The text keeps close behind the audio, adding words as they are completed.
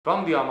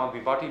From the Aam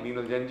Aadmi Party,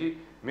 Meenal Jain ji.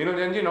 Meenal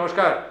Jain ji,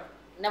 namaskar.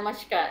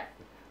 Namaskar.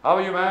 How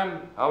are you,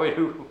 ma'am? How are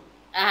you?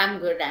 I'm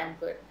good. I'm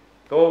good.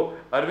 So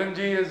Arvind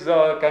ji is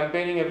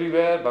campaigning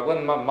everywhere.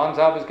 Bhagwan Maan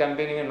Sahab is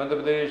campaigning in Madhya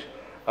Pradesh.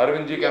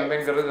 Arvind ji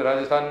campaign कर रहे थे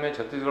राजस्थान में,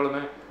 छत्तीसगढ़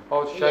में,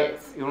 और शायद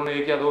इन्होंने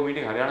एक या दो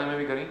मीटिंग हरियाणा में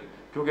भी करी,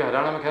 क्योंकि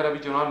हरियाणा में खैर अभी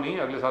चुनाव नहीं है,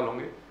 अगले साल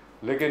होंगे,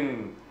 लेकिन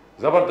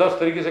ज़बरदस्त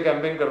तरीके से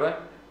कैंपेन कर रहे हैं.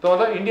 तो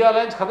मतलब इंडिया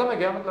अलायंस खत्म है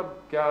क्या?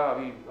 मतलब क्या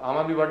अभी आम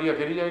आदमी पार्टी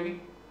अकेली जाएगी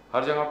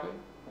हर जगह पे?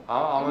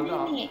 आम आदमी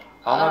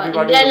पार्टी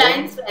इंडिया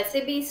अलायंस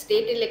वैसे भी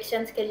स्टेट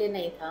इलेक्शंस के लिए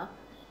नहीं था.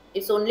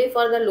 It's only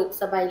for the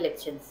Lok Sabha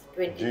elections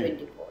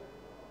 2024.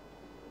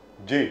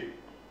 Ji.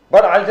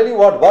 But I'll tell you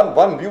what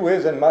one view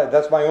is, and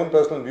that's my own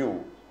personal view.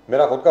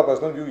 मेरा खुद का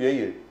पर्सनल व्यू यही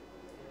है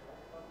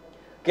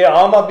कि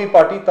आम आदमी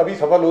पार्टी तभी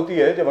सफल होती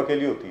है जब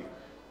अकेली होती है.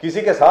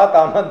 किसी के साथ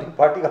आम आदमी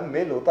पार्टी का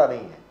मेल होता नहीं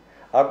है.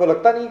 आपको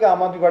लगता नहीं कि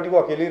आम आदमी पार्टी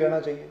को अकेले रहना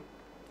चाहिए,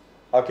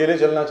 अकेले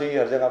चलना चाहिए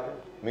हर जगह पे?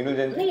 मीनू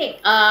जैन जी, नहीं,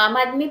 आम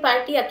आदमी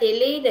पार्टी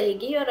अकेले ही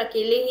रहेगी और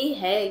अकेले ही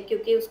है,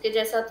 क्योंकि उसके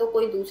जैसा तो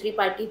कोई दूसरी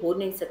पार्टी हो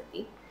नहीं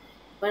सकती.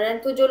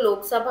 परंतु जो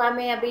लोकसभा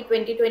में अभी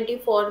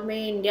 2024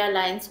 में इंडिया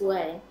अलायंस हुआ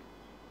है,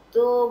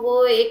 तो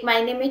वो एक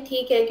मायने में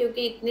ठीक है,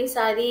 क्योंकि इतनी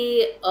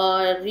सारी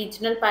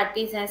रीजनल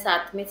पार्टीज हैं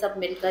साथ में, सब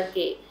मिलकर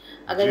के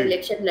अगर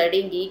इलेक्शन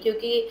लड़ेंगी.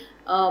 क्योंकि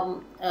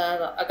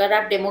अगर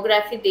आप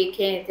डेमोग्राफी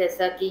देखें,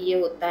 जैसा कि ये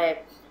होता है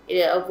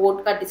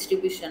वोट का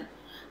डिस्ट्रीब्यूशन,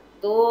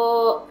 तो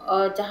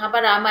जहाँ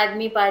पर आम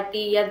आदमी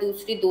पार्टी या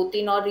दूसरी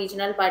 2-3 और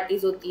रीजनल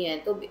पार्टीज होती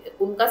हैं, तो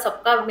उनका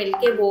सबका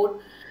मिलके वोट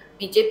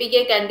बीजेपी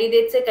के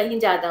कैंडिडेट से कहीं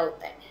ज़्यादा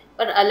होता है,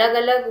 पर अलग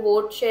अलग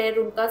वोट शेयर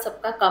उनका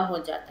सबका कम हो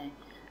जाता है.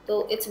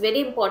 तो इट्स वेरी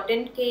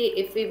इंपॉर्टेंट कि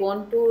if we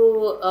want to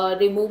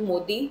remove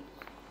Modi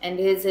and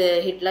his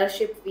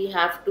Hitlership, we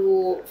have to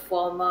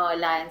form an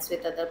alliance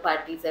with other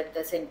parties at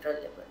the central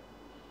level.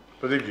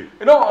 Pradeep ji,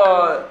 you know,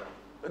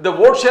 the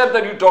vote share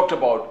that you talked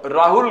about,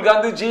 Rahul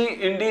Gandhi ji,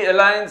 India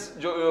Alliance,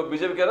 जो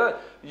BJP कह रहा है,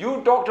 you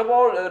talked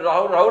about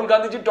Rahul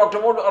Gandhi ji talked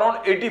about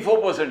around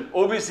 84%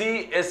 OBC,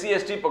 SC,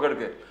 ST पकड़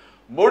के.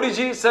 Modi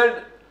ji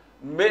said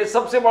मैं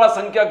सबसे बड़ा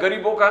संख्या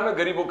गरीबों का है, मैं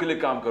गरीबों के लिए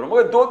काम करूं.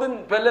 मगर 2 दिन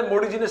पहले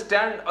मोदी जी ने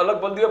स्टैंड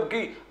अलग बन दिया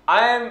कि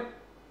I am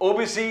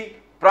OBC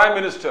Prime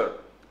Minister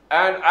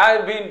and I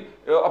have been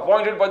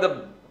appointed by the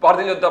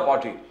Bharatiya Janata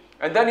Party.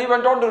 And then he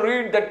went on to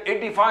read that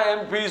 85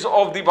 MPs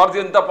of the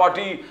Bharatiya Janata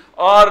Party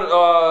are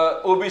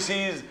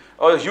OBCs,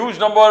 a huge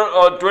number,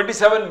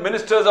 27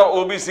 ministers are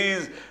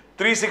OBCs,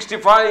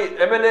 365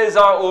 MLAs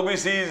are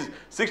OBCs,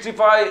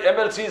 65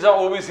 MLCs are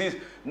OBCs.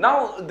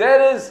 Now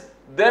there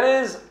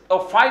is a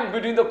fight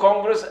between the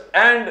Congress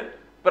and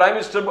Prime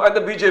Minister and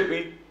the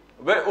BJP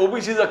where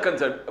OBCs are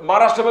concerned.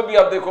 Maharashtra में भी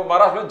आप देखो,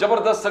 महाराष्ट्र में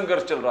जबरदस्त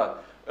संघर्ष चल रहा है.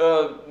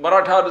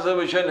 Maratha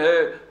reservation है,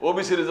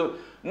 OBC reservation.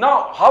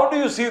 Now, how do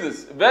you see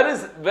this? Where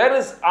is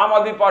Aam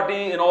Aadmi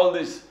Party in all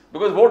this?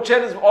 Because vote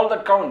share is all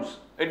that counts.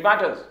 It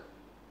matters.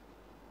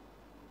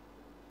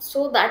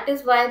 So that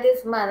is why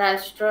this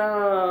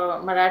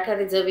Maratha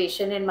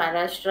reservation in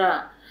Maharashtra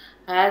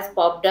has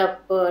popped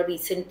up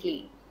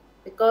recently.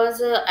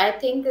 Because I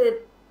think,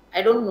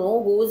 I don't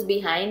know who's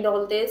behind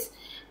all this,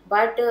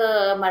 but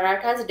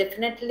Marathas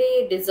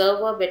definitely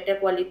deserve a better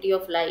quality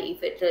of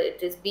life.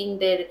 It is being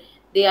there.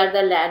 They are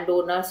the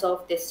landowners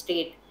of this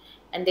state,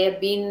 and they have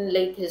been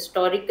like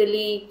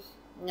historically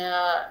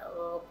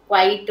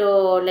quite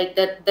like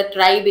the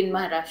tribe in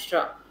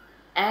Maharashtra,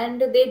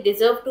 and they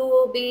deserve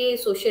to be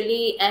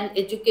socially and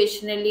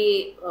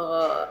educationally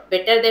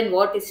better than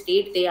what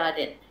state they are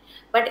in.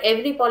 But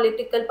every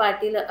political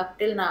party up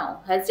till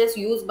now has just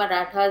used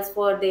Marathas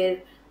for their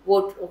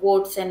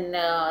votes and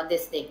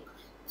this thing.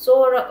 So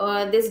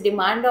this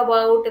demand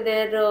about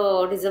their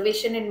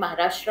reservation in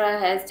Maharashtra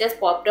has just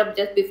popped up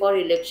just before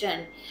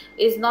election.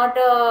 Is not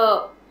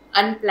a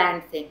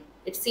unplanned thing.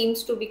 It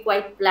seems to be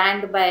quite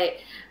planned by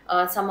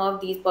some of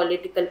these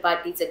political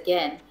parties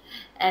again.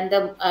 And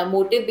the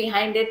motive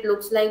behind it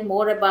looks like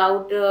more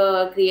about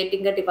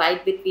creating a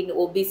divide between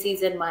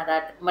OBCs and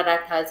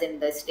Marathas in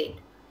the state.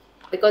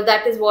 Because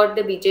that is what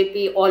the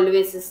BJP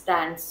always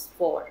stands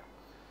for.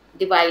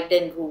 Divide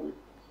and rule.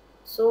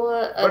 So,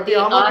 but the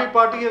Aam Aadmi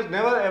Party has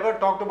never ever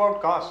talked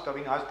about caste.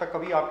 अभी आज तक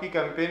कभी आपकी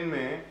campaign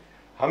में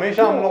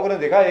हमेशा हम लोगों ने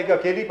देखा एक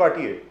अकेली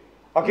पार्टी है,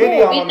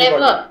 अकेली आम आदमी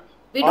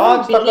पार्टी.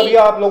 आज तक कभी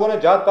आप लोगों ने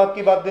जात पात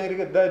की बात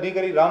नहीं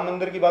करी, राम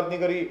मंदिर की बात नहीं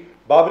करी,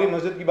 बाबरी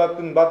मस्जिद की बात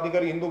नहीं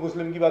करी, हिंदू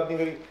मुस्लिम की बात नहीं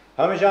करी.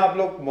 हमेशा आप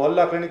लोग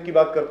मोहल्ला क्लिनिक की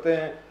बात करते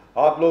हैं,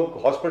 आप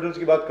लोग हॉस्पिटल्स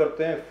की बात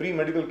करते हैं, फ्री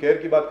मेडिकल केयर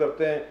की बात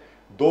करते हैं,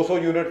 200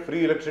 यूनिट फ्री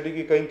इलेक्ट्रिसिटी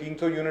की, कहीं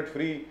 300 यूनिट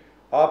फ्री.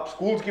 आप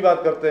स्कूल्स की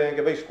बात करते हैं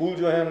कि भाई स्कूल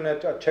जो है हमने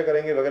अच्छे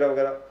करेंगे वगैरह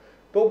वगैरह.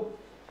 तो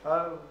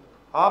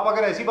आप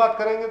अगर ऐसी बात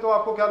करेंगे तो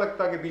आपको क्या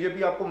लगता है कि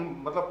बीजेपी आपको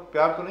मतलब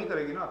प्यार तो नहीं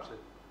करेगी ना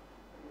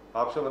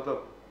आपसे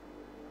मतलब?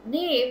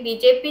 नहीं,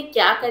 बीजेपी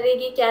क्या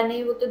करेगी क्या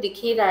नहीं वो तो दिख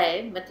ही रहा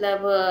है.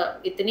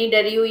 मतलब इतनी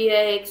डरी हुई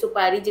है एक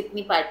सुपारी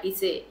जितनी पार्टी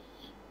से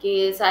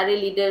कि सारे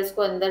लीडर्स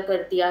को अंदर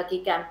कर दिया कि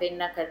कैंपेन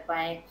ना कर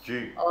पाए.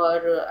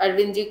 और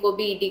अरविंद जी को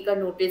भी ईडी का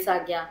नोटिस आ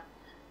गया.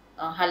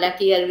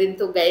 हालांकि अरविंद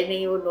तो गए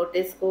नहीं, वो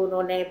नोटिस को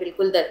उन्होंने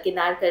बिल्कुल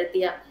दरकिनार कर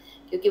दिया,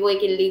 क्योंकि वो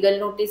एक इलीगल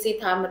नोटिस ही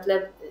था.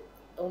 मतलब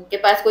उनके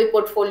पास कोई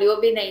पोर्टफोलियो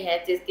भी नहीं है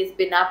किस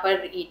बिना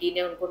पर ईडी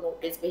ने उनको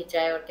नोटिस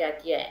भेजा है और क्या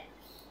किया है,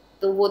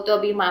 तो वो तो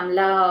अभी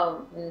मामला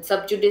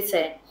सब जुडिस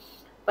है।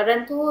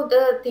 परंतु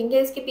द थिंग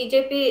इज कि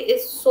BJP is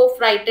so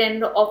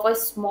frightened of a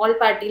small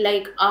party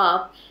like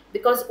आप,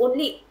 बिकॉज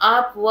ओनली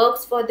आप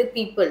works for the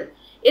people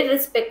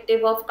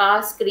irrespective of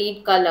caste,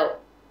 creed, color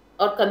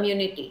or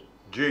community.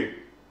 Ji.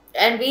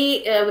 And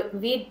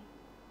we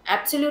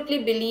absolutely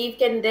believe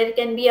there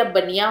can be a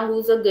baniya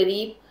who's a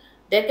garib,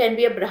 there can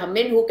be a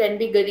Brahmin who can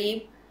be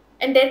garib,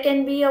 and there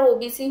can be a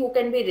OBC who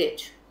can be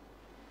rich.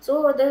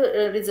 So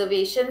the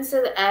reservations,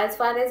 as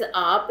far as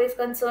AAP is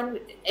concerned,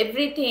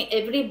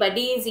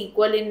 everybody is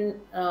equal in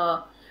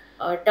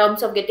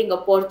terms of getting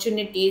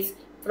opportunities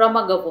from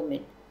a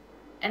government.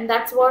 And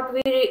that's what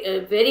we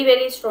very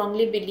very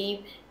strongly believe,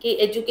 कि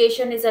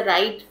education is a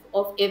right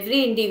of every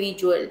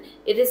individual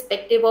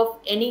irrespective of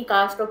any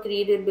caste or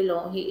creed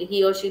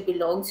he or she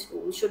belongs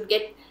to. Should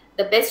get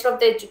the best of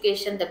the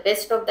education, the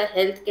best of the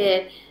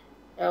healthcare,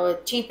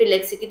 cheap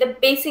electricity, the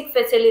basic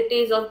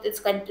facilities of this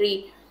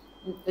country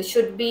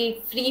should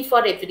be free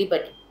for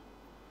everybody.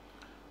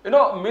 You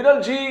know,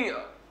 Meenal ji,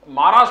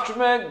 Maharashtra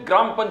में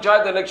ग्राम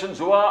panchayat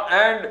elections हुआ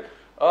and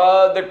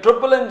the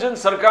triple engine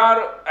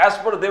sarkar, as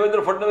per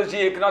Devendra Fadnavis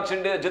ji, Eknath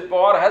Shinde, Ajit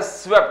Pawar, has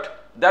swept.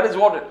 That is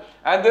what it.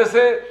 And they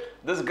say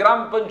this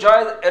Gram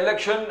Panchayat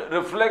election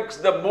reflects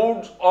the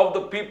moods of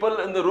the people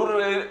in the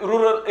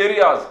rural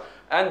areas,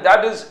 and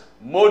that is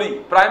Modi,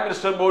 Prime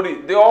Minister Modi.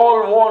 They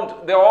are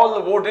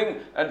all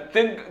voting and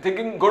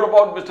thinking good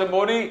about Mr.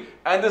 Modi.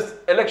 And this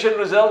election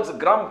results,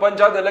 Gram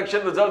Panchayat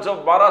election results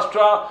of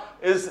Maharashtra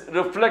is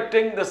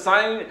reflecting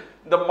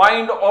the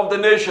mind of the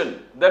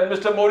nation, that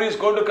Mr. Modi is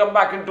going to come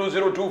back in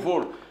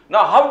 2024.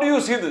 Now, how do you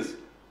see this?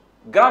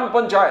 Gram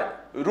Panchayat,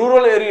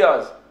 rural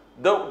areas,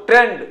 the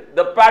trend,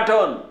 the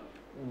pattern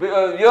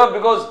here,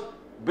 because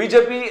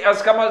BJP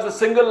has come as the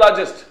single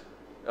largest,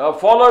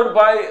 followed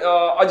by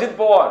Ajit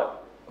Pawar,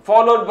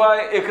 followed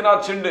by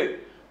Eknath Shinde,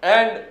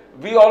 and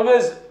we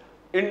always,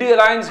 India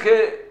Alliance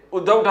ke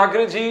Uddhav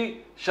Thackeray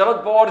ji,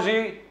 Sharad Pawar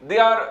ji, they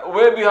are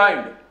way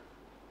behind.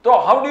 So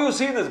how do you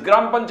see this?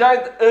 Gram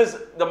Panchayat is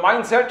the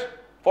mindset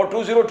for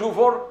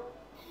 2024?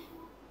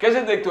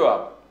 कैसे देखते हो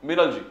आप,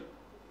 मीनल जी?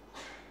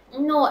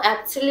 No,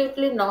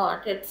 absolutely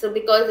not. It's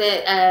because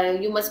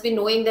you must be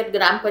knowing that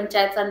Gram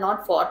Panchayats are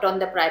not fought on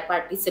the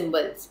party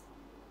symbols.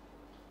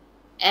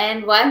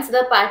 And once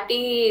the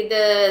party,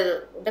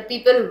 the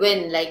people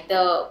win, like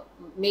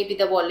maybe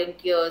the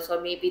volunteers or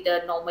maybe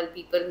the normal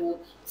people who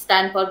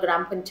stand for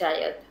Gram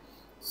Panchayat,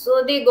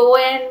 so they go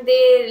and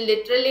they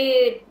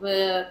literally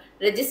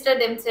register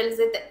themselves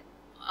with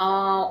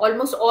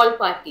almost all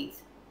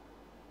parties.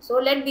 So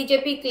let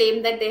BJP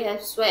claim that they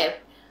have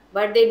swept,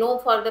 but they know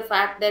for the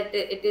fact that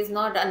it is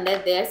not under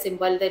their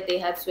symbol that they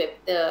have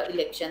swept the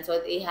elections, or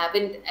they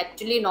haven't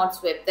actually not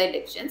swept the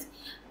elections,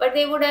 but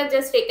they would have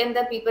just taken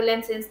the people,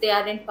 and since they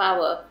are in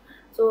power,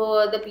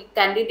 so the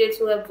candidates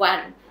who have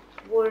won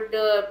would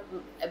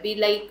be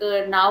like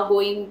now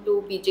going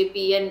to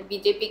BJP, and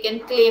BJP can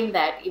claim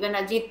that. Even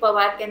Ajit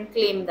Pawar can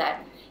claim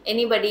that.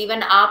 Anybody,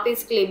 even AAP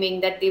is claiming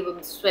that they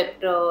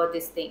swept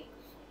this thing.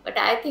 But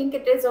I think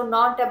it is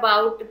not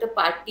about the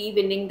party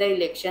winning the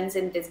elections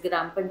in this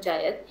Gram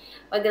Panchayat.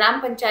 But Gram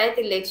Panchayat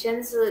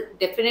elections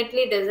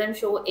definitely doesn't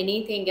show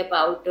anything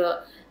about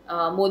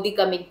Modi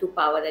coming to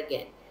power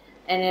again.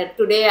 And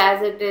today,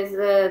 as it is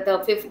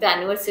the 5th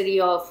anniversary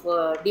of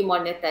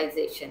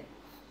demonetization,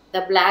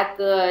 the black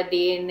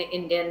day in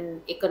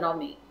Indian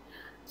economy.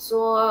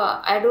 So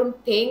I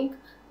don't think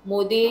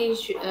Modi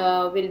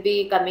will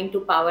be coming to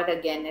power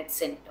again at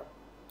center.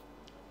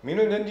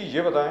 Meenu Ranjan जी,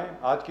 ये बताएं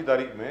आज की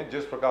तारीख में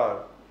जिस प्रकार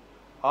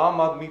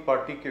आम आदमी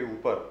पार्टी के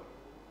ऊपर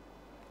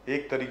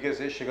एक तरीके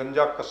से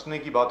शिकंजा कसने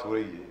की बात हो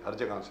रही है हर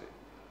जगह से,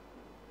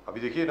 अभी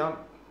देखिए ना,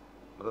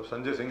 मतलब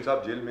संजय सिंह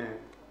साहब जेल में हैं,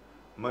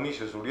 मनीष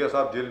सिसोदिया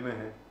साहब जेल में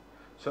हैं,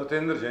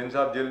 सत्येंद्र जैन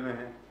साहब जेल में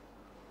हैं,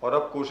 और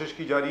अब कोशिश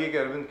की जा रही है कि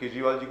अरविंद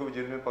केजरीवाल जी को भी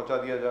जेल में पहुंचा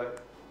दिया जाए।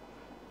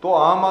 तो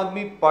आम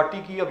आदमी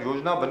पार्टी की अब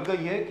योजना बन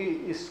गई है कि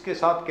इसके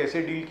साथ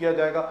कैसे डील किया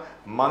जाएगा।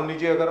 मान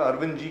लीजिए अगर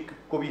अरविंद जी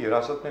को भी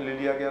हिरासत में ले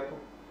लिया गया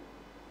तो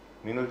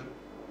मीनू जी?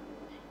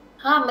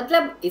 हाँ,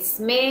 मतलब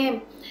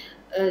इसमें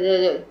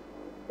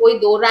कोई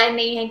दो राय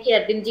नहीं है कि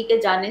अरविंद जी के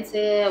जाने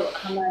से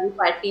हमारी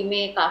पार्टी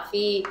में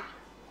काफ़ी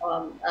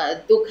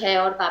दुख है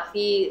और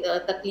काफ़ी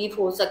तकलीफ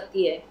हो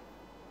सकती है।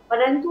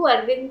 परंतु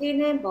अरविंद जी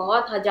ने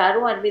बहुत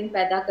हजारों अरविंद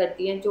पैदा कर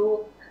दिए जो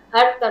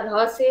हर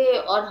तरह से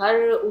और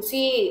हर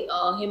उसी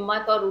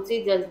हिम्मत और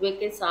उसी जज्बे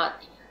के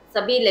साथ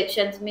सभी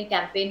इलेक्शंस में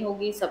कैंपेन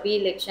होगी, सभी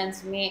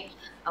इलेक्शंस में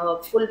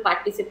फुल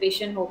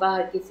पार्टिसिपेशन होगा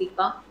हर किसी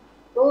का।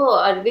 तो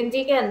अरविंद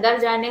जी के अंदर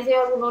जाने से,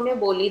 और उन्होंने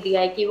बोल ही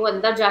दिया है कि वो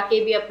अंदर जाके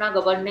भी अपना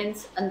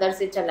गवर्नेंस अंदर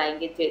से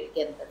चलाएंगे, जेल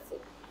के अंदर से।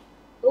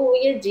 तो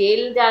ये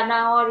जेल जाना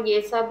और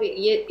ये सब,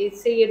 ये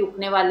इससे ये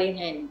रुकने वाले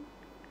हैं नहीं।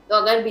 तो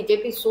अगर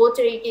बीजेपी सोच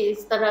रही कि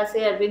इस तरह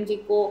से अरविंद जी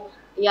को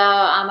या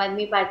आम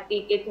आदमी पार्टी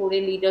के थोड़े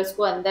लीडर्स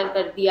को अंदर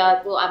कर दिया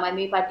तो आम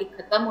आदमी पार्टी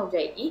खत्म हो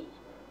जाएगी,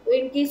 तो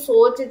इनकी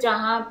सोच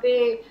जहाँ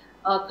पे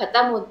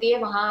खत्म होती है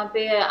वहाँ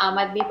पे आम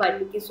आदमी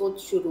पार्टी की सोच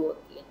शुरू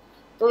होती है।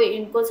 तो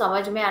इनको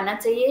समझ में आना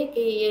चाहिए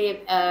कि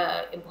ये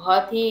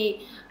बहुत ही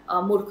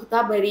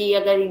मूर्खता भरी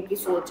अगर इनकी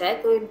सोच है,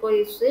 तो इनको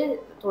इससे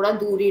थोड़ा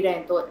दूर ही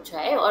रहें तो अच्छा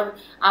है। और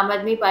आम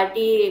आदमी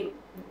पार्टी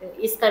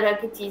इस तरह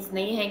की चीज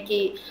नहीं है कि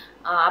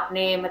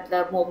आपने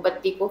मतलब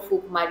मोमबत्ती को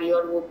फूंक मारी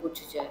और वो बुझ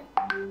जाए।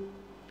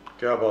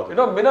 क्या बात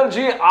है। मिनल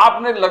जी,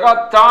 आपने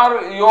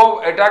लगातार you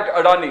attacked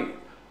Adani.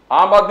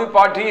 Aam Aadmi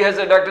Party has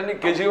attacked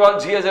Kejriwal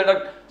ji has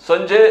attacked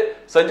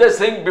Sanjay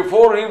Singh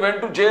before he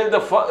went to jail.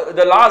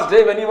 The last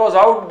day when he was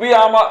out, भी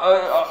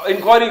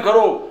इंक्वायरी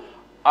करो,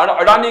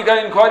 अडानी का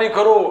इंक्वायरी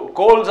करो,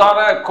 कोल आ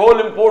रहा है,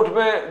 कोल इंपोर्ट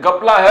में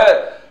घपला है,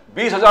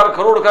 20,000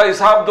 करोड़ का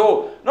हिसाब दो.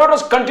 No, it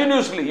was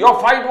continuously. Your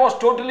fight was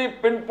totally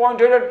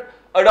pinpointed at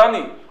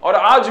Adani. और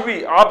आज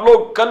भी आप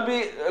लोग, कल भी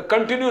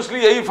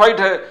कंटिन्यूसली यही फाइट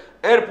है.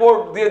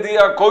 एयरपोर्ट दे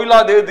दिया,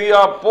 कोयला दे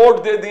दिया,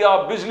 पोर्ट दे दिया,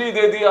 बिजली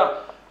दे दिया.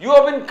 You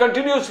have been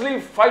continuously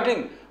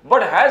fighting,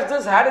 but has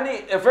this had any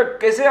effect?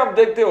 कैसे आप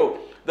देखते हो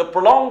the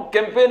prolonged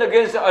campaign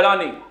against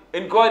Adani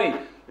inquiry?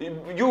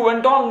 You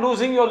went on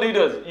losing your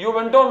leaders. You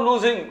went on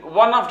losing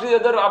one after the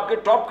other. आपके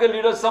top के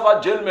leaders सब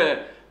आज jail में हैं.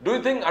 Do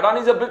you think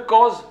Adani is a big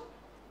cause?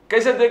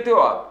 कैसे देखते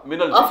हो आप,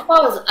 मिनल जी? Of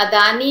course,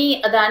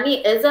 Adani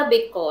is a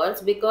big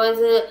cause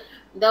because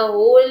the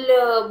whole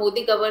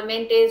Modi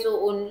government is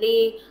only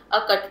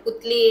a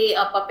Kathputli,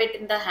 a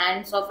puppet in the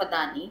hands of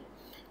Adani.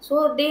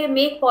 So they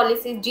make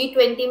policy.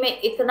 G20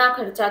 में इतना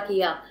खर्चा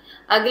किया,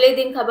 अगले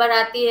दिन खबर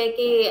आती है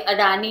कि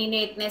अडानी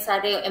ने इतने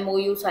सारे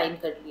MOU साइन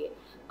कर लिए.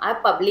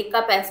 आप पब्लिक का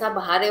पैसा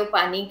बहा रहे हो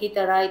पानी की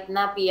तरह,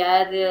 इतना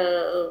PR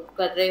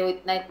कर रहे हो,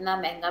 इतना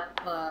महंगा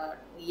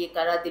ये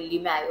करा, दिल्ली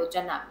में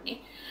आयोजन आपने,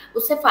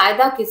 उससे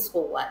फायदा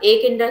किसको हुआ?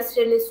 एक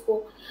इंडस्ट्रियलिस्ट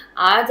को.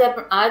 आज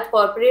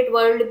कॉर्पोरेट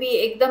वर्ल्ड भी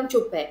एकदम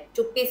चुप है,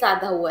 चुप्पी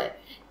साधा हुआ है,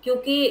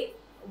 क्योंकि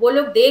वो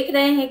लोग देख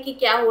रहे हैं कि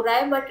क्या हो रहा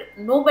है, but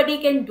nobody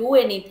can do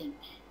anything.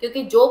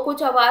 क्योंकि जो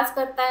कुछ आवाज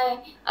करता है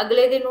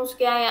अगले दिन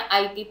उसके यहाँ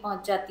IT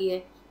पहुंच जाती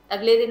है,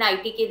 अगले दिन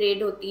IT की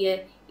रेड होती है,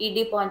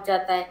 ED पहुंच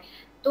जाता है.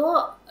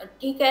 तो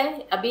ठीक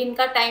है, अभी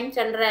इनका टाइम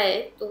चल रहा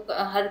है, तो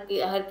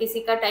हर किसी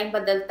का टाइम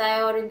बदलता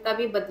है और इनका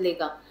भी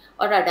बदलेगा.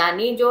 और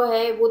अडानी जो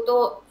है वो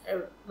तो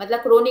मतलब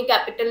क्रोनी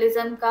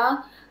कैपिटलिज्म का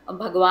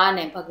भगवान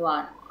है,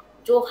 भगवान,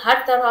 जो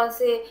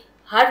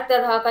हर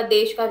तरह का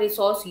देश का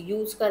रिसोर्स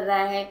यूज कर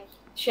रहा है.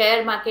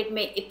 शेयर मार्केट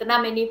में इतना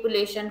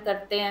मैनिपुलेशन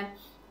करते हैं,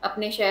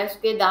 अपने शेयर्स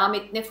के दाम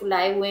इतने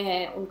फुलाए हुए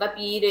हैं, उनका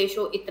PE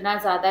रेशो इतना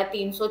ज़्यादा,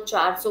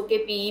 300-400 के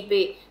PE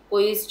पे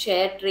कोई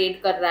शेयर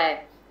ट्रेड कर रहा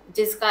है,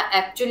 जिसका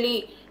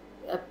एक्चुअली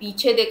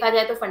पीछे देखा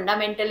जाए तो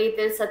fundamentally it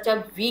is such a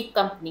week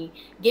company.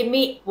 Give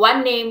me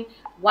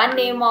one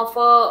name of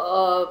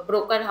a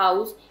broker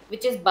house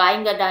which is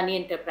buying Adani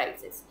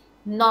Enterprises.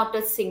 Not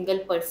a single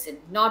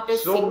person, not a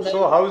single.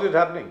 So how is it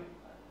happening?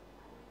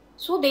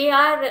 So they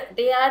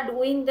are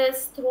doing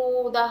this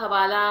through the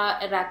Hawala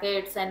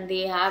rackets, and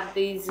they have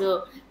these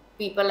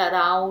people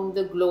around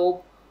the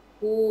globe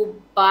who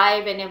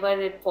buy whenever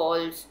it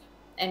falls,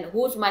 and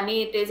whose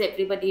money it is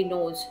everybody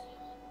knows.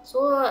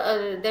 So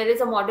there is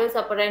a modus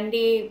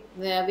operandi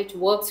which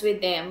works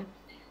with them.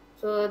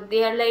 So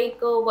they are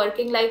like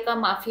working like a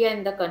mafia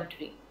in the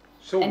country.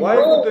 So And why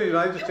no, would the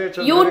United States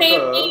of you America,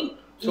 name me,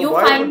 so you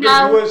why find would the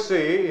out.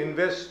 USA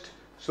invest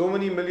so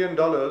many $1 million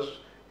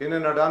in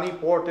an Adani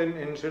port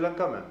in Sri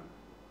Lanka, man?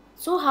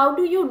 So how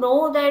do you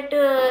know that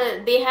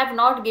they have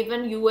not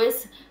given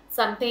US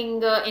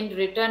something in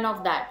return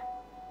of that?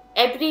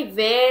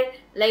 Everywhere,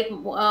 like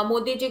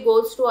Modi ji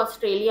goes to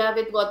Australia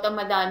with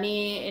Gautam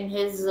Adani in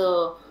his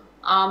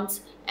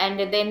arms, and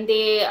then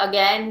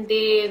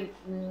they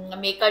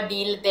make a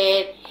deal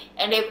there,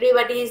 and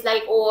everybody is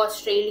like, oh,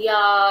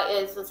 Australia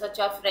is such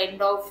a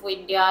friend of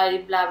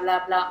India, blah blah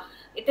blah.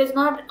 It is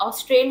not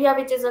Australia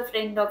which is a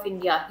friend of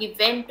India. He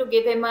went to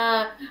give him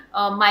a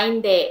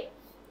mine there.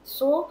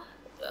 So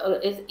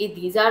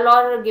these are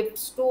all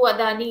gifts to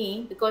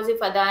Adani, because if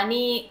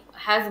Adani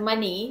has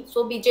money,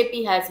 so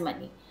BJP has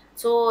money.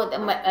 So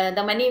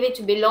the money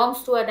which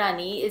belongs to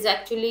Adani is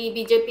actually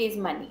BJP's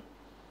money.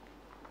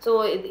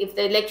 So if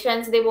the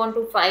elections they want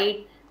to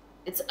fight,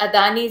 it's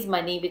Adani's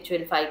money which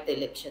will fight the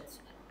elections.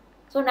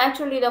 So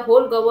naturally the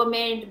whole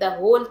government, the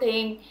whole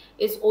thing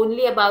is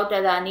only about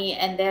Adani,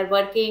 and they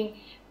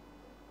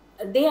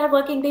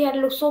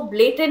are so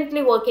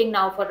blatantly working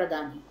now for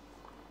Adani.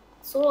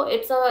 So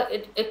it's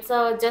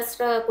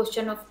just a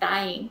question of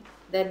time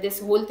that this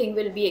whole thing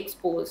will be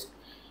exposed.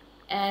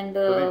 And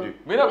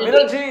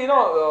Meena ji,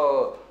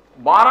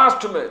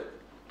 Maharashtra mein,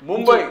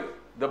 Mumbai,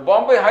 the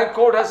Bombay High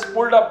Court has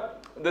pulled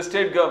up the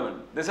state government.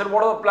 They said,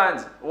 what are the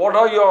plans? What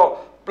are your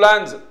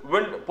plans?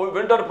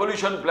 Winter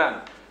pollution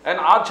plan. And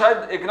आज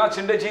शायद एकनाथ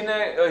शिंदे जी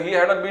ने he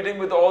had a meeting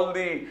with all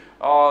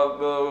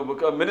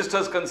the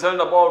ministers concerned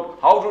about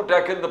how to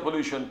tackle the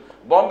pollution.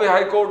 Bombay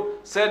High Court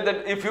said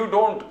that if you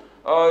don't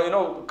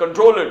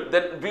control it,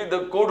 then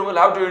the court will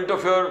have to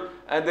interfere,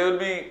 and there will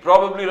be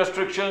probably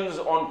restrictions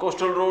on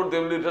coastal road,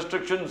 there will be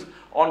restrictions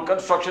on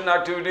construction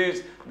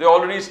activities. They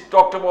already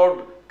talked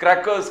about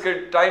crackers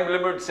time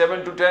limit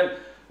 7 to 10.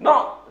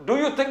 Now, do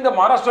you think the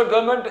Maharashtra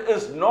government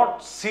is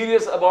not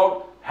serious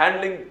about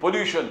handling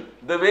pollution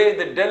the way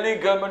the Delhi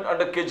government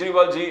under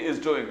Kejriwal ji is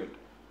doing it?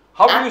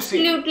 How do you see?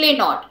 Absolutely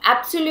not.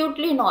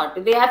 Absolutely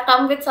not. They have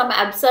come with some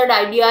absurd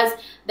ideas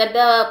that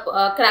the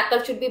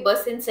crackers should be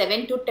burst in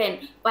 7 to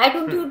 10. Why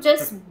don't you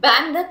just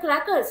ban the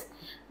crackers?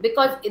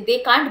 Because they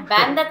can't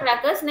ban the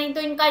crackers, नहीं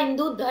तो इनका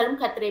हिंदू धर्म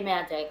खतरे में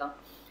आ जाएगा.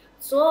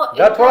 So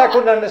that's what I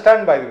couldn't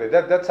understand, by the way.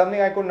 That's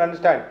something I couldn't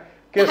understand.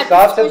 कि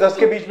 7 से 10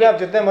 के बीच में आप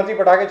जितने मर्जी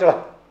पटाखे चला.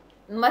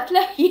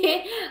 मतलब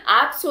ये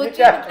आप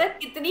सोचिए, मतलब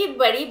कितनी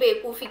बड़ी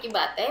बेवकूफ़ी की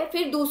बात है.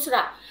 फिर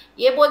दूसरा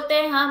ये बोलते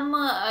हैं हम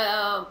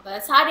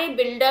सारे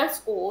बिल्डर्स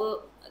को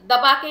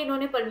दबा के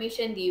इन्होंने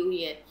परमिशन दी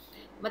हुई है.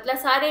 मतलब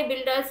सारे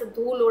बिल्डर्स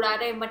धूल उड़ा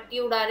रहे हैं, मट्टी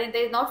उड़ा रहे हैं. दे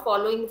is not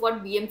following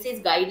what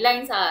बीएमसीज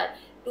guidelines are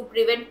to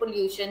prevent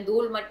pollution.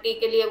 धूल मट्टी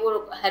के लिए वो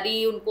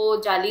हरी उनको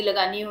जाली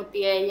लगानी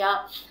होती है या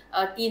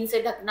टीन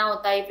से ढकना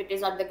होता है if it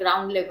is on the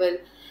ground level.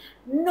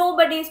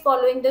 Nobody is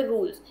following the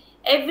rules.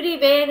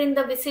 Everywhere in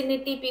the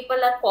vicinity,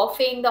 people are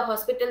coughing. The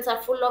hospitals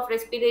are full of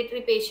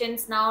respiratory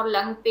patients now,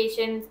 lung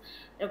patients,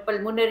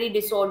 pulmonary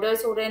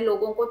disorders हो रहे हैं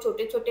लोगों को.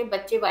 छोटे छोटे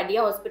बच्चे,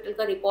 Wadia hospital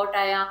का report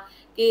आया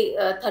कि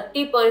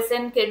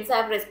 30% kids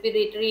have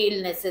respiratory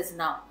illnesses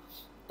now.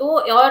 तो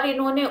और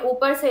इन्होंने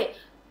ऊपर से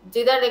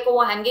जिधर देखो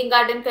वो हैंगिंग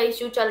गार्डन का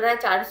इश्यू चल रहा है,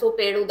 400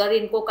 पेड़ उधर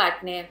इनको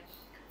काटने हैं.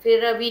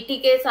 फिर वीटी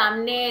के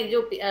सामने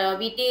जो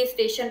वीटी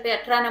स्टेशन पे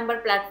 18 नंबर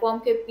प्लेटफॉर्म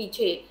के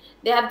पीछे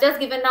they have just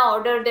given an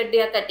order that they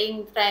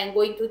are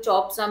going to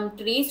chop some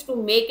trees to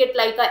make it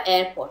like an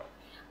airport.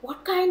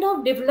 What kind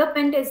of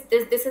development is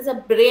this? This is a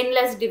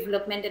brainless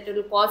development. It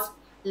will cost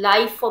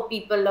life for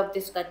people of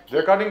this country. They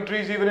are cutting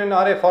trees even in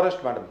RA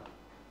forest, madam.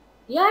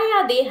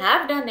 Yeah, they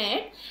have done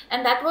it,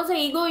 and that was a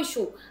ego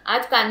issue.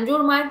 आज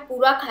कांजूर मार्ग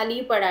पूरा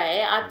खाली पड़ा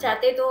है. आप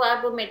चाहते तो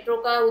आप मेट्रो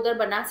का उधर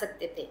बना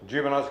सकते थे.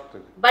 जी बना सकते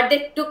थे. But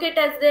they took it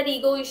as their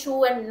ego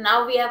issue, and now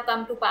we have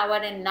come to power,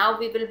 and now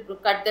we will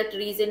cut the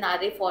trees in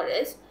RA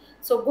forest.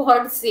 So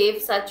God save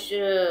such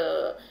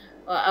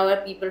our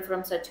people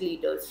from such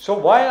leaders. So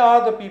why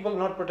are the people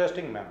not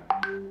protesting, ma'am?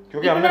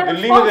 क्योंकि हमने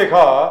दिल्ली में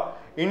देखा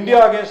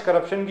India against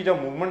corruption की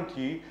जब movement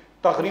थी,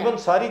 तकरीबन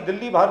सारी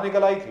दिल्ली बाहर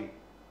निकल आई थी.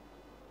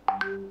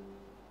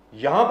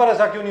 यहाँ पर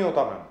ऐसा क्यों नहीं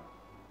होता, मैम?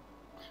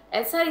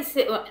 ऐसा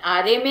इससे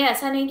आरए में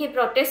ऐसा नहीं कि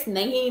प्रोटेस्ट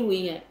नहीं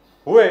हुई है.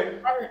 हुए,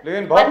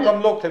 लेकिन बहुत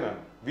कम लोग थे,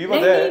 ma'am. We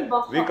were there,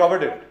 we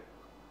covered it.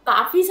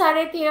 काफी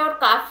सारे थे और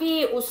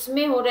काफी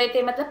उसमें हो रहे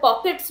थे, मतलब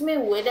पॉकेट्स में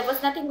हुए. There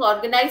was nothing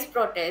organized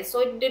protest,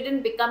 so it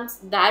didn't become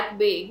that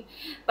big.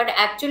 But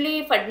actually,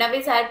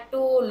 Fadnavis had to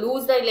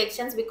lose the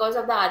elections because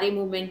of the RA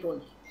movement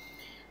only.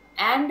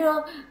 And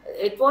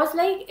it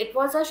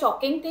was a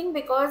shocking thing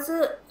because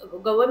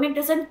government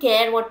doesn't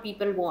care what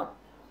people want.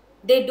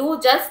 They do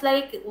just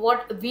like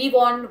what we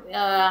want,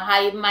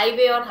 my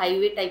way or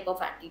highway type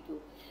of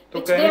attitude. तो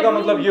कहने का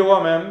मतलब ये हुआ,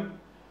 ma'am,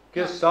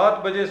 कि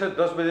 7 बजे से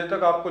 10 बजे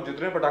तक आपको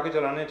जितने पटाखे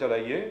चलाने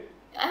चलाइए.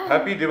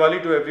 Happy Diwali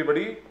to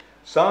everybody.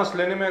 सांस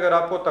लेने में अगर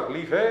आपको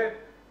तकलीफ है,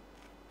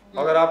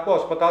 अगर आपको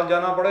अस्पताल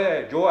जाना पड़े,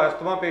 जो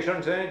अस्थमा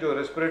पेशेंट्स हैं, जो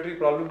रेस्पिरेटरी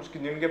प्रॉब्लम्स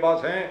जिनके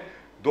पास हैं,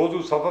 those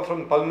who suffer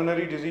from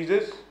pulmonary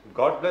diseases,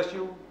 God bless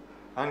you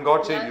and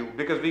God save you,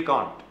 because we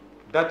can't.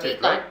 That's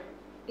it, right?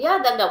 Yeah,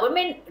 the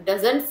government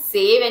doesn't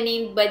save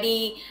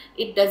anybody.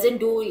 It doesn't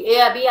do. ये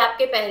अभी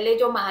आपके पहले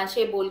जो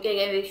महाशय बोल के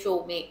गए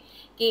शो में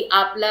कि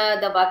आपला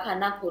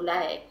दवाखाना खोला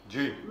है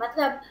जी.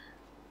 मतलब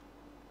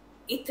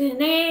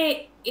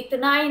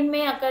इतना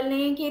इनमें अकल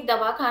नहीं है कि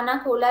दवाखाना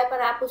खोला है,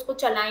 पर आप उसको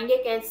चलाएंगे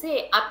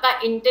कैसे? आपका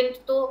इंटेंट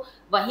तो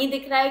वही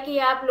दिख रहा है कि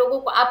आप लोगों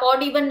को आप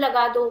ऑड इवन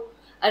लगा दो.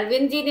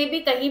 अरविंद जी ने भी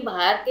कहीं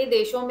बाहर के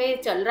देशों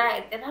में चल रहा है.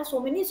 There are so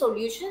many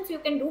solutions you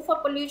can do for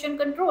pollution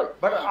control.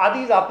 But are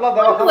these apla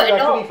dawakhanas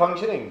actually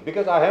functioning?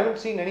 Because I haven't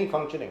seen any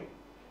functioning.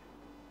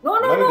 No.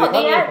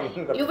 They are.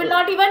 You will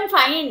not even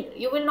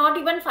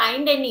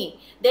find any.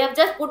 They have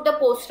just put the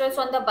posters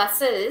on the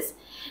buses,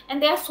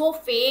 and they are so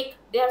fake.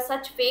 They are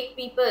such fake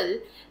people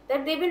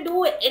that they will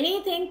do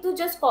anything to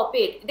just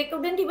copy it. They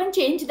couldn't even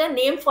change the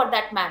name for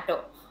that matter.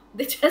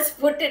 They just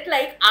put it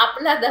like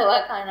आपला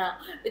दवाखाना,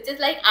 which is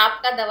like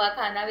आपका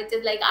दवाखाना, which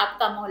is like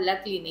आपका मोहल्ला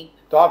cleaning.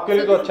 तो आपके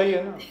लिए तो अच्छा ही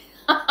है ना.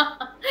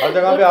 हर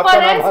जगह पे आपका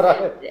नाम आ रहा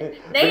है.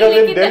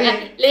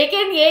 नहीं,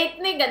 लेकिन ये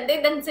इतने गंदे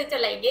ढंग से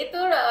चलाएंगे तो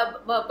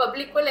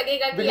पब्लिक को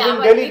लगेगा कि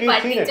आम आदमी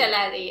पार्टी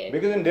चला रही है.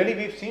 Because in Delhi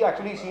we've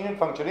actually seen it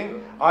functioning.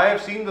 I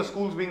have seen the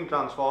schools being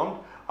transformed.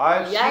 I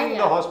have seen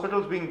the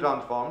hospitals being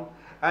transformed,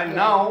 and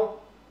now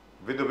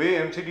with the way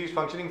MCD is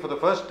functioning for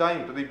the first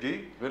time, Pradeep ji,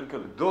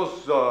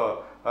 those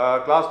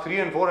class 3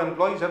 and 4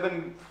 employees have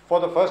been, for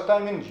the first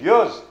time in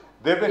years,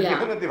 they've been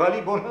given a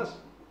Diwali bonus.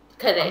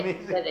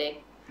 Correct.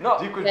 No,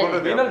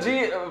 Vinal ji,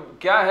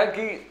 क्या है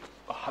कि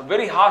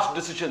very harsh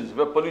decisions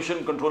where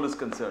pollution control is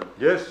concerned.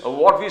 Yes.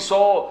 What we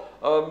saw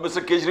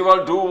Mr.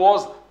 Kejriwal do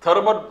was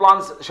thermal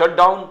plants shut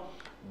down,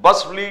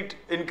 bus fleet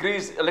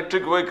increase,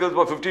 electric vehicles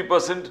by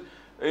 50%,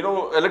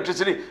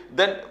 electricity.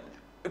 Then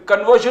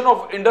conversion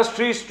of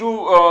industries to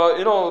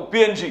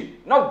PNG.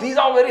 Now these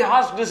are very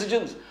harsh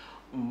decisions.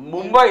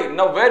 Mumbai,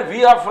 now where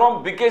we are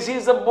from, BKC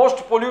is the most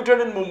polluted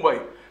in Mumbai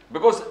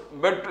because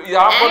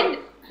यहाँ पर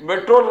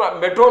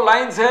metro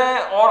lines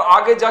है और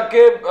आगे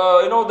जाके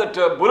that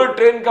bullet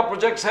train का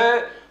projects है.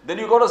 Then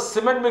you got a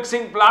cement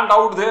mixing plant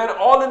out there,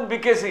 all in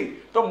BKC,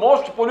 the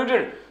most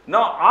polluted.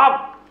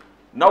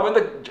 Now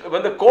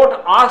when the court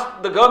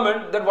asked the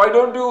government that why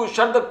don't you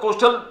shut the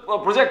coastal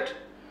project?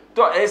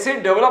 So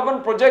ऐसे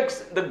development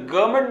projects, the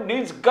government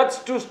needs guts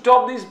to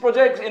stop these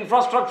projects,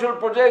 infrastructural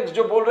projects.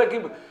 जो बोल रहे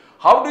कि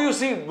how do you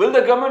see, will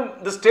the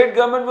government, the state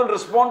government will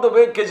respond the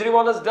way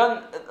Kejriwal has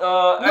done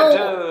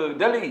at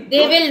Delhi?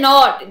 They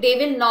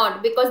will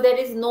not because there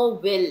is no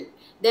will.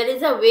 There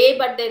is a way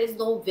but there is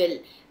no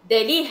will.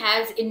 Delhi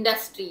has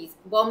industries.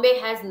 Bombay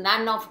has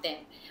none of them.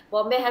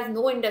 Bombay has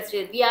no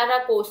industries. We are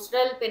a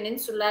coastal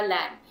peninsula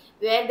land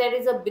where there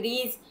is a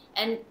breeze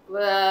and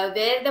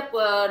where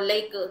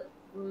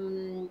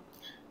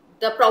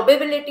the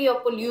probability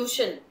of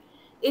pollution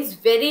is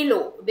very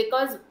low,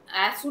 because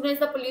as soon as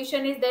the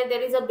pollution is there,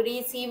 there is a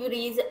breeze, sea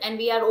breeze, and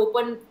we are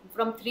open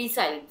from 3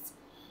 sides.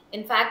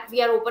 In fact,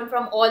 we are open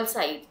from all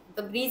sides.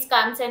 The breeze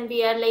comes and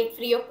we are like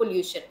free of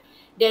pollution.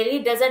 Delhi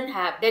doesn't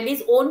have.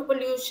 Delhi's own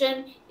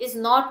pollution is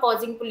not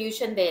causing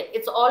pollution there.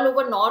 It's all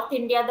over North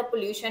India, the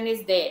pollution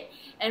is there.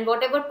 And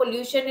whatever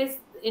pollution is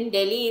in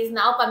Delhi is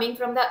now coming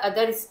from the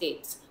other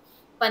states.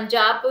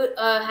 Punjab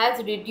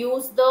has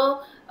reduced the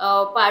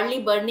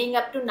partly burning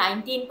up to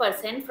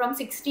 19% from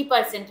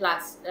 60%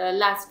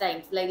 last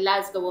times, like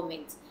last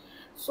governments.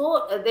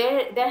 So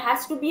there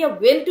has to be a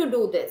will to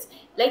do this.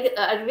 Like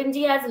Arvind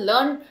ji has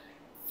learned.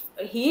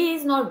 He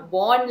is not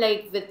born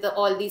like with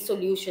all these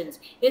solutions.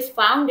 He's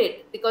found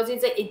it because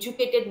he's an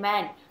educated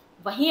man.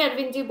 वहीं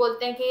अरविंद जी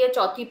बोलते हैं कि ये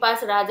चौथी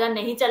पास राजा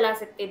नहीं चला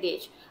सकते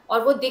देश,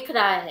 और वो दिख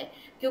रहा है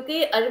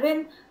क्योंकि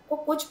अरविंद को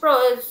कुछ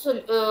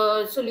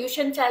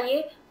solution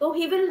चाहिए तो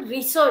he will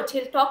research,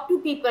 he'll talk to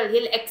people,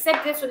 he'll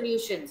accept the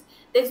solutions.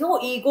 There's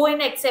no ego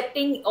in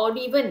accepting odd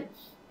even.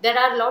 There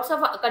are lots of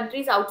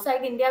countries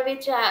outside India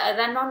which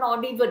run on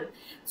odd even.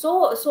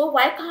 So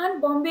why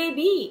can't Bombay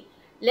be?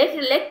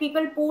 Let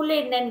people pool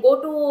in and go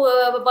to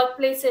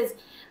workplaces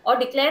or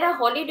declare a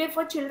holiday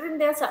for children.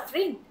 They are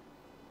suffering,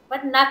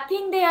 but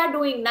nothing they are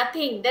doing.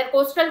 Nothing. Their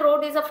coastal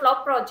road is a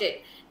flop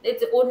project.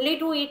 It's only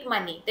to eat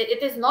money.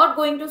 It is not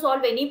going to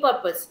solve any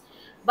purpose.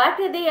 But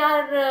they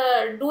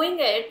are doing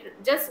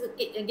it, just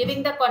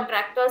giving the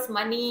contractors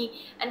money,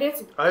 and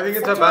I think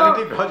it's a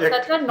vanity project.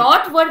 Such a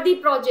not worthy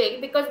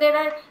project, because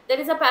there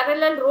is a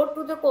parallel road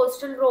to the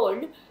coastal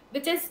road,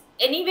 which is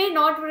anyway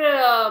not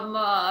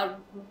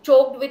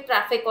choked with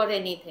traffic or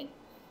anything.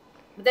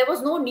 There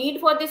was no need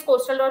for this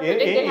coastal road project.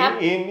 They have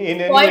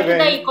spoiled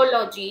the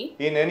ecology.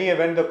 In any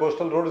event, the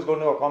coastal road is going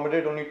to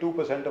accommodate only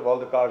 2% of all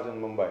the cars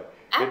in Mumbai.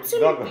 Absolutely.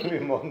 It's not going to be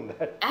more than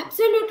that.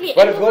 Absolutely.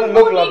 But it's going to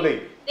look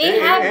lovely.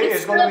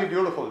 It's going to be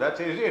beautiful.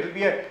 It'll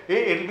be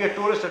a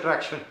tourist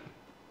attraction.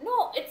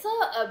 No, it's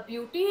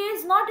beauty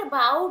is not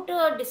about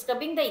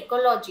disturbing the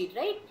ecology,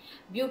 right?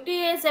 Beauty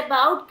is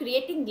about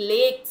creating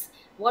lakes.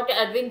 What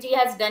Arvind ji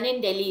has done in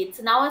Delhi.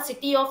 It's now a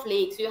city of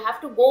lakes. You have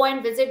to go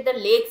and visit the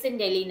lakes in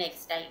Delhi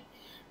next time.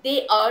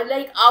 They are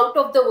like out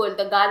of the world.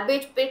 The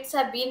garbage pits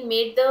have been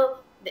made.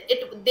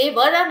 They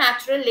were a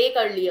natural lake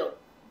earlier,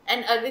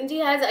 and Arvind ji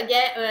has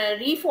again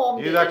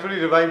reformed. He's actually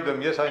revived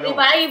them. Yes, I know.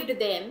 Revived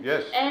them.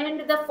 Yes.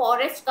 And the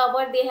forest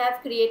cover they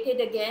have created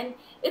again.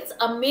 It's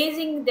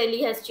amazing.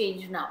 Delhi has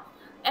changed now.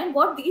 And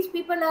what these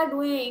people are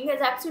doing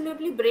is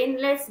absolutely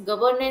brainless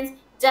governance,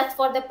 just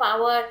for the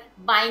power,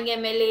 buying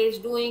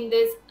MLAs, doing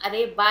this.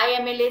 Arey, buy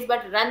MLAs,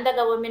 but run the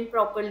government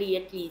properly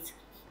at least.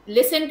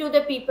 Listen to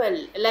the people.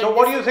 Like so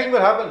what do you think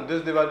will happen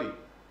this Diwali?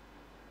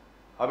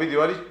 अभी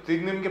दिवाली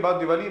 3 दिन के बाद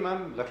Diwali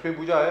ma'am, Lakshmi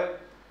पूजा है,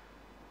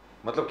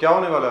 मतलब क्या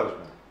होने वाला है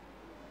उसमें?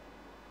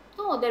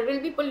 No, there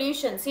will be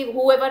pollution. See,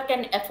 whoever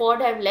can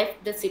afford have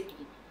left the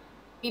city.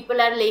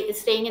 People are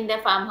staying in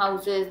their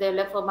farmhouses. They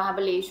left for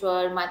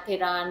Mahabaleshwar,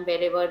 Mathiran,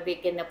 wherever they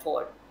can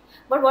afford.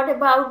 But what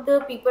about the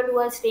people who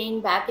are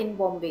staying back in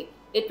Bombay?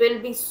 It will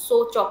be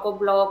so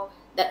chock-a-block.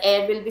 The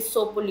air will be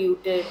so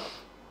polluted.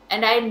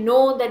 And I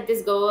know that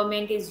this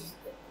government is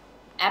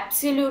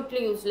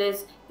absolutely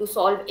useless to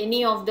solve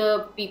any of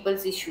the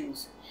people's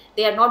issues.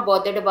 They are not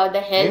bothered about the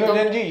health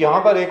of... जी,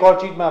 यहाँ पर एक और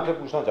चीज मैं आपसे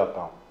पूछना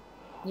चाहता हूँ.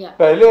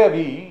 पहले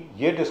अभी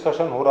ये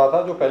डिस्कशन हो रहा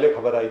था, जो पहले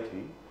खबर आई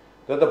थी,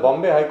 that the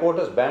Bombay High Court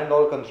has banned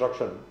all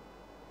construction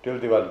till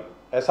Diwali.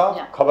 ऐसा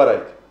खबर आई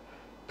थी.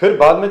 फिर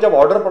बाद में जब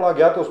ऑर्डर पड़ा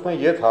गया तो उसमें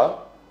ये था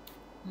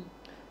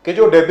कि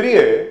जो डेब्री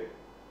है,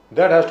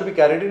 that has to be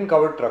carried in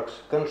covered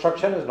trucks.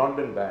 Construction has not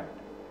been banned.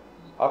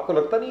 आपको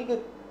लगता नहीं कि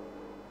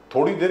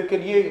थोड़ी देर के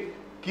लिए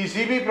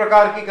किसी भी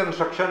प्रकार की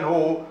कंस्ट्रक्शन हो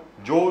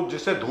जो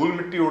जिससे धूल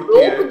मिट्टी उड़ती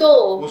है,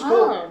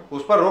 उसको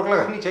उस पर रोक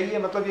लगानी चाहिए?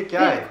 मतलब ये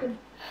क्या है?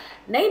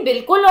 नहीं,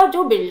 बिल्कुल. और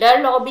जो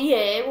बिल्डर लॉबी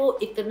है वो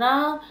इतना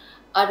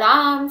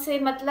आराम से,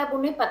 मतलब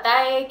उन्हें पता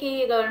है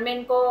कि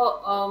गवर्नमेंट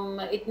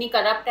को इतनी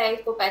करप्ट है,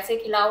 इसको पैसे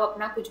खिलाओ,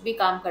 अपना कुछ भी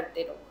काम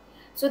करते रहो.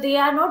 सो they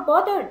are not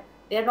bothered.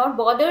 They are not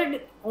bothered.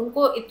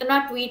 उनको इतना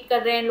ट्वीट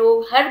कर रहे हैं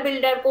लोग, हर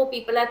बिल्डर को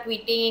पीपल आर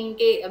ट्वीटिंग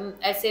कि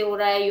ऐसे हो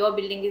रहा है, your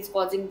building is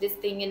causing this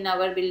thing in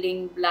our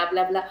building, blah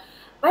blah blah.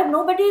 But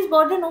nobody is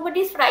bothered, nobody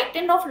is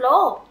frightened of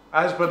law.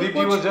 As Pradeep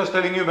ji was just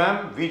telling you,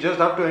 ma'am, we just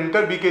have to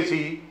enter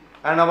BKC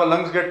and our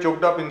lungs get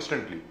choked up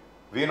instantly.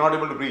 We are not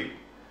able to breathe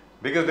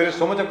because there is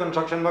so much of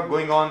construction work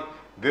going on.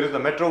 There is the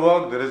metro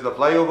work, there is the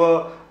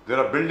flyover, there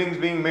are buildings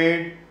being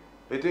made.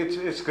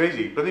 It's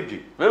crazy. Pradeep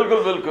ji.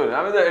 Bilkul.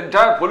 I mean, the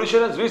entire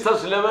pollution has reached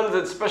such levels,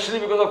 especially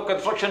because of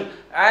construction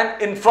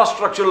and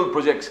infrastructural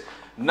projects.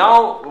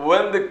 Now,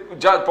 when the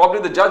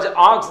judge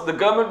asked, the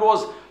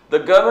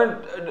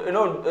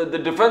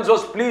defense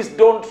was, please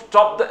don't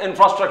stop the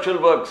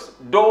infrastructural works.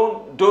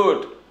 Don't do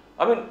it.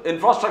 I mean,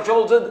 infrastructure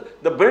also,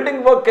 the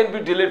building work can be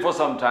delayed for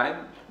some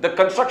time. The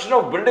construction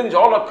of buildings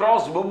all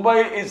across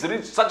Mumbai is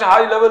reached such a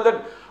high level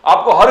that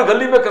आपको हर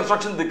गली में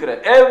construction दिख रहा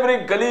है. Every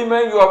गली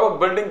में you have a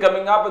building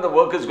coming up and the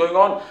work is going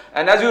on.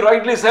 And as you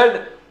rightly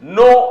said,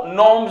 no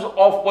norms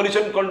of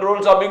pollution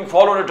controls are being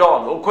followed at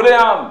all. वो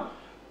खुलेआम,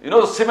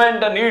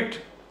 cement and heat,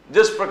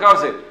 जिस प्रकार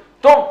से.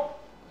 तो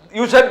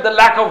you said the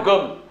lack of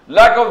the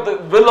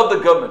will of the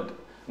government.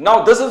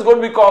 Now this is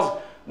going to be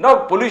caused. Now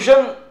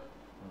pollution,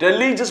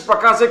 Delhi जिस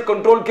प्रकार से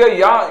control किया,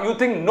 yeah, you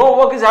think no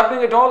work is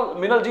happening at all,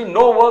 Minal ji,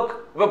 no work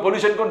where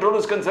pollution control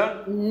is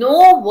concerned?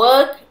 No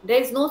work.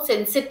 There is no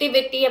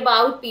sensitivity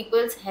about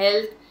people's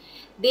health.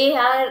 They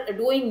are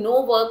doing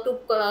no work to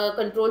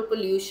control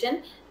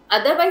pollution.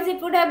 Otherwise,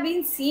 it would have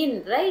been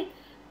seen, right?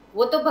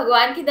 वो तो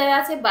भगवान की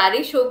दया से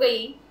बारिश हो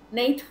गई.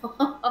 नहीं तो,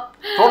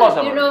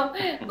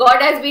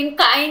 God has been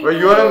kind. Well,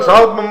 you are in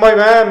South Mumbai,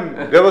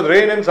 ma'am. There was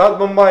rain in South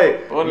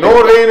Mumbai.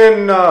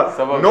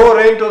 No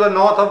rain to the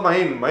north of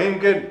Mahim. Mahim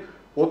के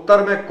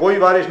उत्तर में कोई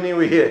बारिश नहीं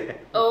हुई है.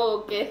 Oh,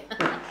 okay.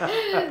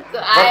 So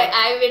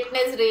I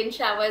witnessed rain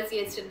showers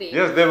yesterday.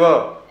 Yes, they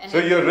were. So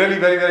you're really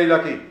very, very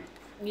lucky.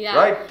 Yeah.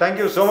 Right. Thank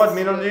you so much,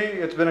 Meenal ji.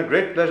 It's been a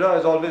great pleasure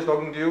as always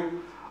talking to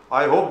you.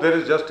 I hope there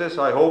is justice.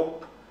 I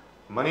hope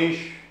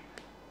Manish,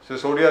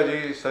 SISODIA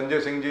ji,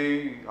 Sanjay Singh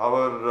ji,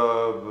 our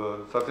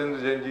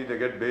Satyendra Jain ji, they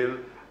get bail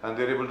and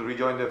they're able to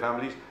rejoin their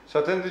families.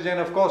 Satyendra Jain,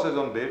 of course, is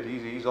on bail.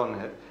 He's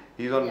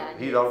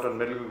out on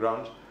medical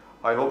grounds.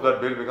 I hope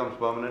that bail becomes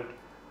permanent.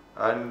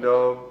 And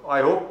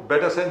I hope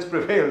better sense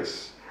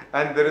prevails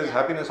and there is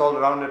happiness all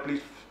around, at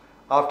least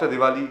after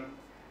Diwali.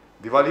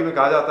 Diwali में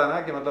कहा जाता है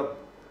ना कि मतलब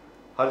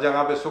हर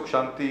जगह पे सुख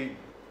शांति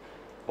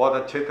बहुत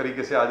अच्छे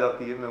तरीके से आ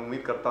जाती है. मैं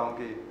उम्मीद करता हूँ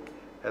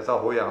कि ऐसा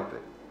हो यहाँ पे.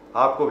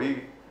 आपको भी,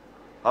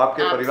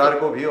 आपके परिवार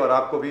को भी और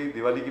आपको भी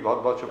दिवाली की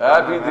बहुत-बहुत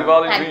शुभकामनाएं. Happy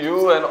Diwali to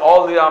you and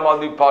all the Aam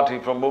Aadmi Party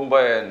from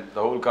Mumbai and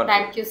the whole country.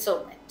 Thank you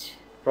so much.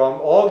 From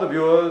all the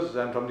viewers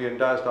and from the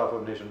entire staff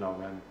of Nation Now,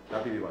 man.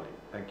 Happy Diwali.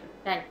 Thank you.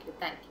 Thank you.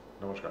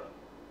 Namaskar.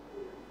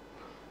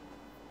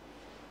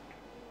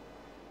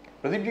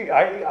 Pradeep ji,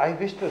 I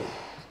wish the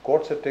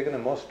courts had taken a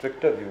more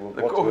stricter view of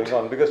what's going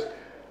on because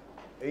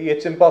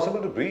it's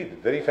impossible to breathe,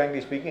 very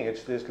frankly speaking.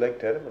 It's like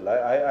terrible.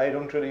 I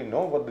don't really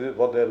know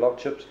what their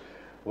lordships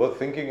were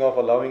thinking of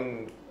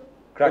allowing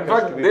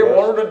crackers to be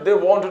burst. They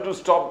wanted to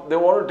stop, they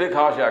wanted to take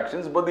harsh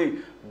actions, but the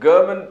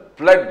government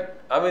pledged.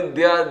 I mean,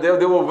 they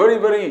were very,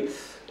 very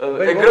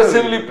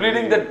aggressively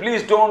pleading that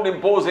please don't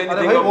impose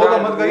anything of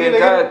that. The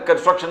entire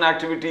construction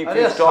activity.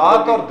 अरे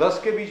 7 और 10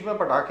 के बीच में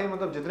पटाखे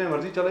मतलब जितने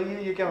मर्जी चलाइए,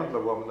 ये क्या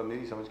मतलब हुआ? मतलब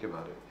मेरी समझ के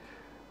बाहर है.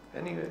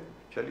 Anyway,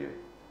 चलिए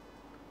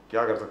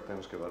क्या कर सकते हैं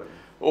उसके बारे में.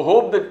 We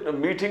hope that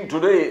meeting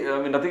today, I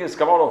mean nothing has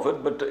come out of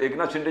it, but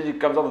Eknath Shinde ji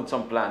comes out with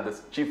some plan. The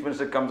Chief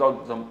Minister comes out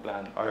with some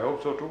plan. I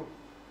hope so too.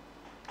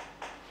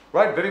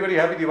 Right, very, very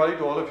happy Diwali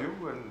to all of you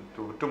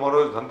and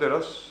tomorrow is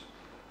Dhanteras.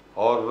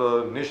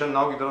 और nation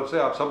now की तरफ से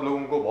आप सब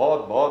लोगों को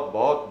बहुत बहुत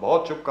बहुत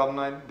बहुत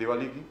शुभकामनाएं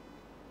दिवाली की.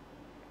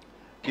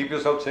 Keep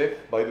yourself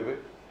safe by the way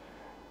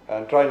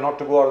and try not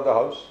to go out of the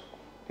house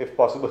if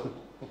possible.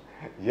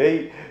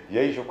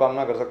 यही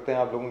शुभकामना कर सकते हैं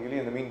आप लोगों के लिए.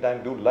 In the mean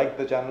time do like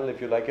the channel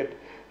if you like it.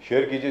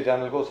 Share कीजिए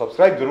चैनल को,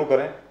 सब्सक्राइब जरूर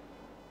करें.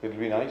 It will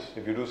be nice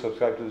if you do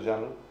subscribe to the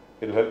channel.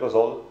 It will help us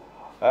all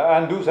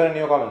and do send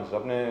your comments.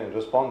 अपने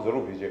response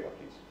जरूर भेजिएगा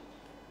please.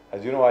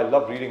 As you know I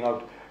love reading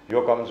out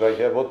your comments right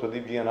here. Both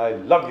Pradeep ji and I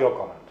love your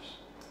comments.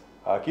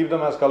 Keep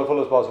them as colorful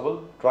as possible.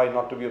 Try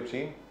not to be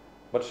obscene,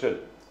 but still,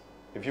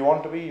 if you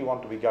want to be, you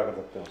want to be. क्या कर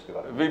सकते हैं उसके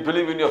बारे में? We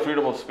believe in your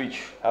freedom of speech.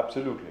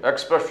 Absolutely.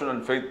 Expression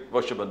and faith,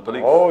 worship and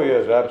belief. Oh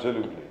yes,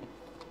 absolutely.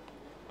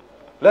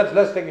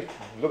 Let's take a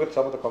look at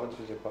some of the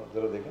comments which have come.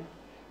 जरा देखें.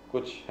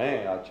 कुछ हैं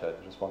आज शायद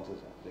responses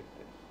हैं. देखते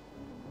हैं.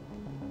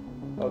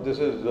 Now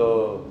this is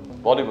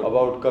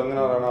about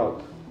Kangana Ranaut.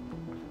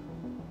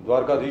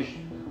 Dwarkadhish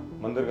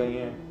मंदिर गई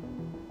हैं.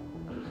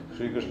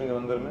 श्री कृष्ण के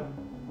मंदिर में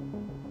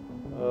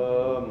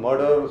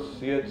मर्डर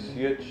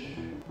CH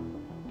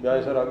क्या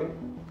है सर आगे?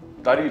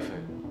 तारीफ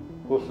है.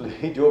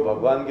 कुफली जो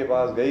भगवान के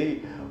पास गई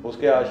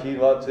उसके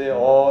आशीर्वाद से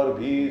और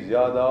भी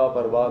ज्यादा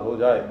बर्बाद हो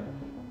जाए,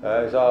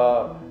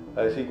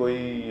 ऐसी कोई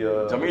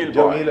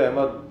जमील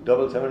अहमद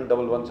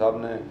 7711 साहब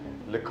ने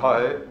लिखा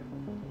है.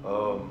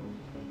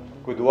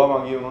 कोई दुआ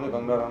मांगी है उन्होंने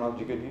कंगना रनौत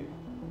जी के लिए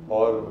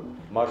और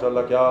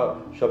माशाल्लाह क्या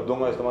शब्दों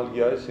का इस्तेमाल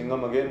किया है.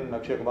 Singham again,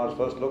 Akshay Kumar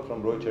first look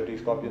from Rohit Shetty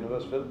scorpion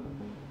universe film.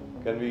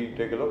 Can we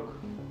take a look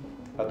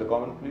at the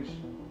comment please.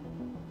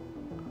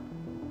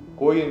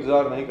 कोई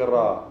इंतजार नहीं कर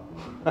रहा.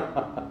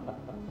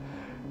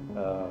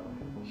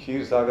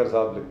 शीर सागर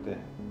साहब लिखते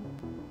हैं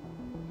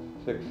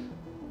 6.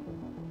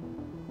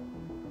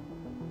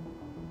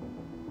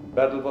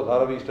 Battle for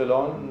Dharavi is still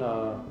on.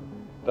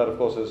 That of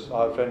course is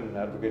our friend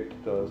Advocate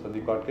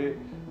Sandeep Katke.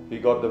 He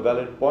got the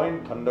valid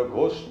point. Thunder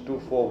Ghost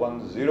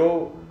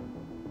 2410.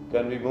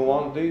 Can we move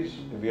on please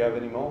if we have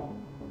any more?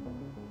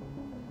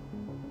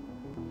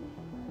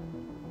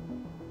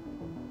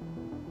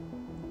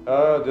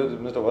 There's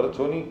Mr. Bharat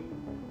Soni.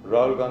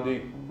 Rahul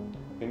Gandhi,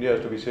 India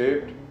has to be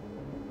saved.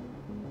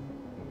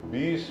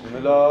 20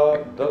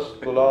 mila, 10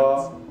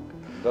 tola,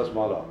 10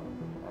 mala.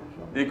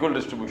 Equal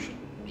distribution.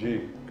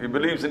 Ji. He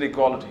believes in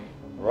equality.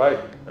 Right.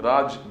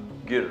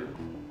 Rajgir.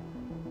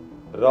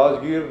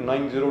 Rajgir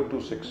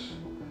 9026.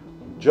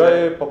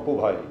 जय पप्पू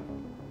भाई.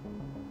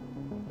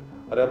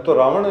 अरे अब तो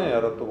रावण है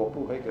यार, अब तो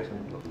पप्पू भाई कैसे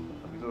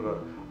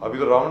मतलब अभी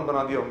तो रावण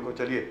बना दिया उनको.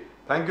 चलिए,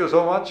 thank you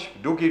so much.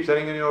 Do keep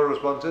sending in your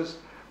responses.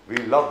 We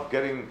love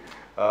getting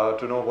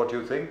to know what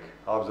you think.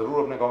 आप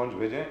ज़रूर अपने कमेंट्स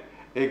भेजें.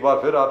 एक बार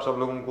फिर आप सब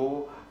लोगों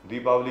को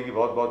दीपावली की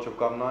बहुत बहुत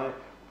शुभकामनाएं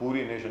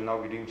पूरी नेशन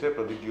नाउ की टीम से,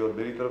 प्रदीप जी और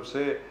मेरी तरफ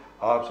से.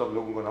 आप सब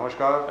लोगों को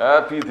नमस्कार.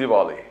 हैप्पी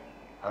दिवाली.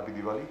 हैप्पी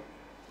दिवाली.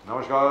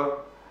 नमस्कार.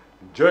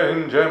 जय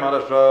हिंद, जय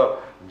महाराष्ट्र,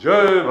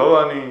 जय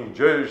भवानी,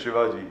 जय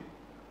शिवाजी.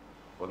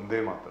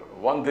 वंदे मातरम.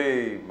 वंदे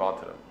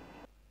मातरम.